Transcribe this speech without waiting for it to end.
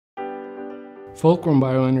Fulcrum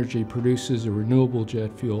BioEnergy produces a renewable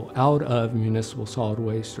jet fuel out of municipal solid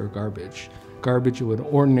waste or garbage. Garbage that would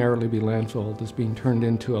ordinarily be landfilled is being turned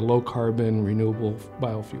into a low-carbon, renewable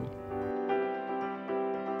biofuel.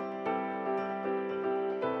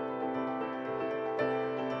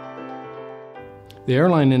 The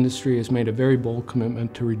airline industry has made a very bold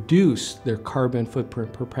commitment to reduce their carbon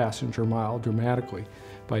footprint per passenger mile dramatically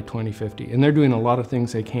by 2050. And they're doing a lot of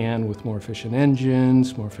things they can with more efficient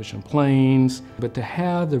engines, more efficient planes. But to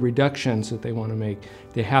have the reductions that they want to make,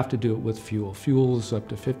 they have to do it with fuel. Fuel is up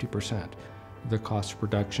to 50% of the cost of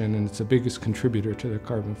production, and it's the biggest contributor to their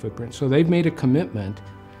carbon footprint. So they've made a commitment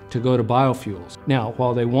to go to biofuels. Now,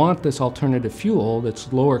 while they want this alternative fuel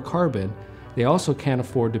that's lower carbon, they also can't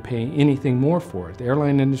afford to pay anything more for it. The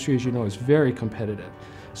airline industry, as you know, is very competitive.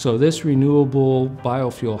 So this renewable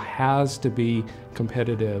biofuel has to be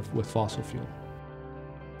competitive with fossil fuel.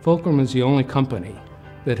 Fulcrum is the only company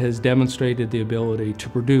that has demonstrated the ability to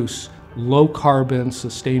produce low-carbon,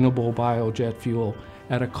 sustainable biojet fuel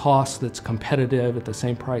at a cost that's competitive at the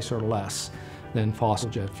same price or less than fossil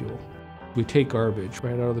jet fuel. We take garbage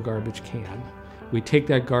right out of the garbage can. We take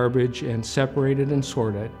that garbage and separate it and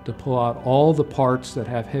sort it to pull out all the parts that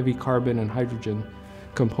have heavy carbon and hydrogen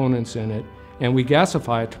components in it, and we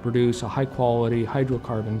gasify it to produce a high-quality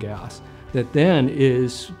hydrocarbon gas that then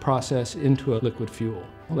is processed into a liquid fuel.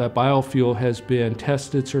 That biofuel has been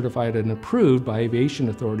tested, certified, and approved by aviation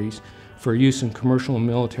authorities for use in commercial and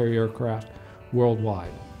military aircraft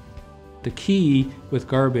worldwide. The key with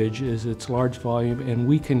garbage is its large volume, and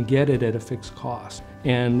we can get it at a fixed cost.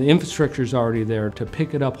 And the infrastructure is already there to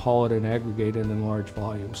pick it up, haul it, and aggregate it in large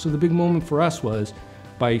volumes. So the big moment for us was,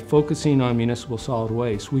 by focusing on municipal solid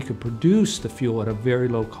waste, we could produce the fuel at a very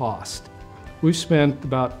low cost. We've spent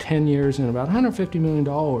about 10 years and about $150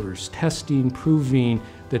 million testing, proving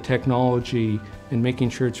the technology, and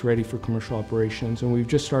making sure it's ready for commercial operations. And we've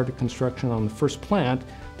just started construction on the first plant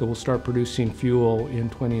that will start producing fuel in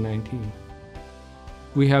 2019.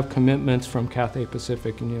 We have commitments from Cathay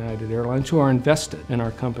Pacific and United Airlines, who are invested in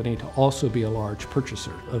our company, to also be a large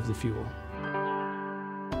purchaser of the fuel.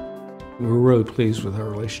 We're really pleased with our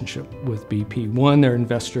relationship with BP. One, they're an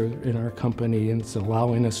investor in our company, and it's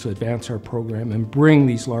allowing us to advance our program and bring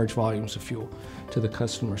these large volumes of fuel to the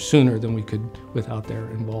customer sooner than we could without their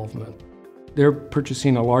involvement. They're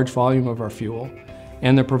purchasing a large volume of our fuel,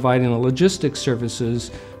 and they're providing the logistics services,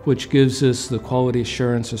 which gives us the quality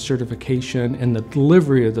assurance, the certification, and the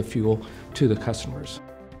delivery of the fuel to the customers.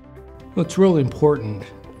 Well, it's really important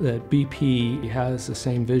that BP has the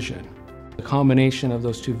same vision. The combination of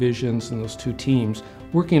those two visions and those two teams,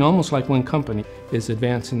 working almost like one company, is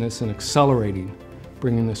advancing this and accelerating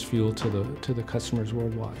bringing this fuel to the customers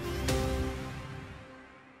worldwide.